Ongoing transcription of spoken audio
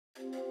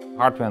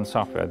Hardware and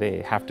software,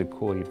 they have to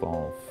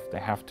co-evolve. They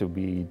have to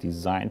be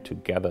designed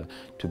together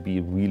to be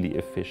really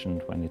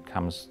efficient when it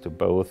comes to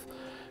both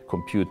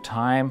compute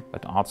time,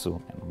 but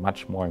also, and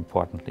much more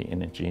importantly,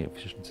 energy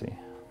efficiency.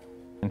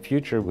 In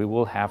future, we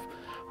will have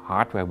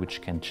hardware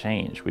which can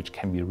change, which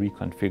can be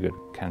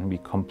reconfigured, can be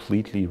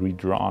completely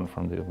redrawn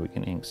from the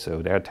beginning.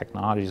 So there are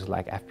technologies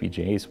like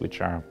FPGAs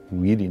which are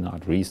really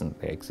not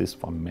recent. They exist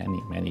for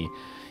many, many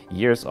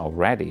years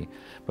already,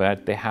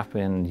 but they have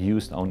been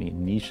used only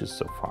in niches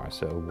so far.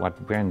 So what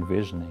we're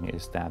envisioning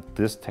is that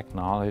this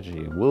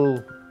technology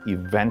will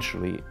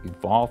eventually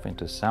evolve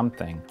into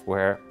something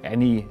where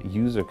any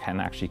user can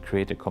actually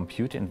create a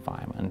compute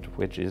environment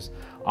which is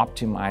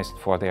optimized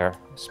for their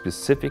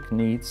specific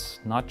needs,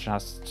 not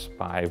just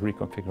by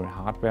reconfiguring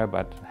hardware,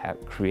 but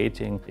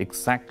creating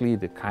exactly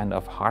the kind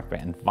of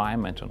hardware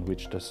environment on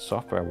which the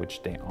software,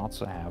 which they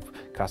also have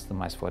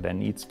customized for their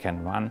needs,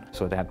 can run,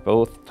 so that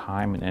both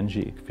time and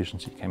energy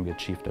efficiency can be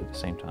achieved at the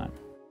same time.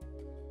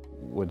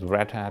 With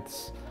Red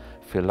Hat's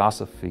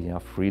philosophy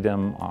of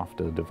freedom of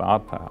the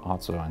developer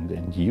also and the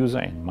end user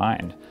in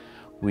mind,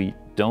 we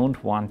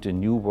don't want the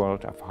new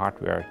world of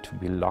hardware to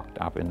be locked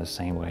up in the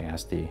same way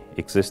as the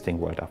existing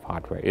world of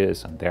hardware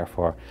is, and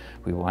therefore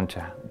we want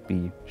to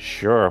be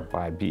sure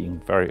by being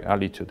very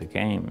early to the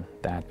game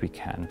that we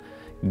can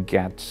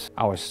get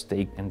our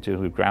stake into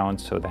the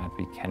ground so that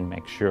we can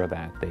make sure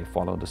that they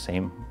follow the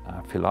same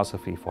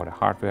philosophy for the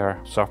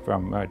hardware-software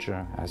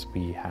merger as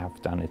we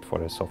have done it for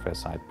the software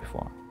side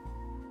before.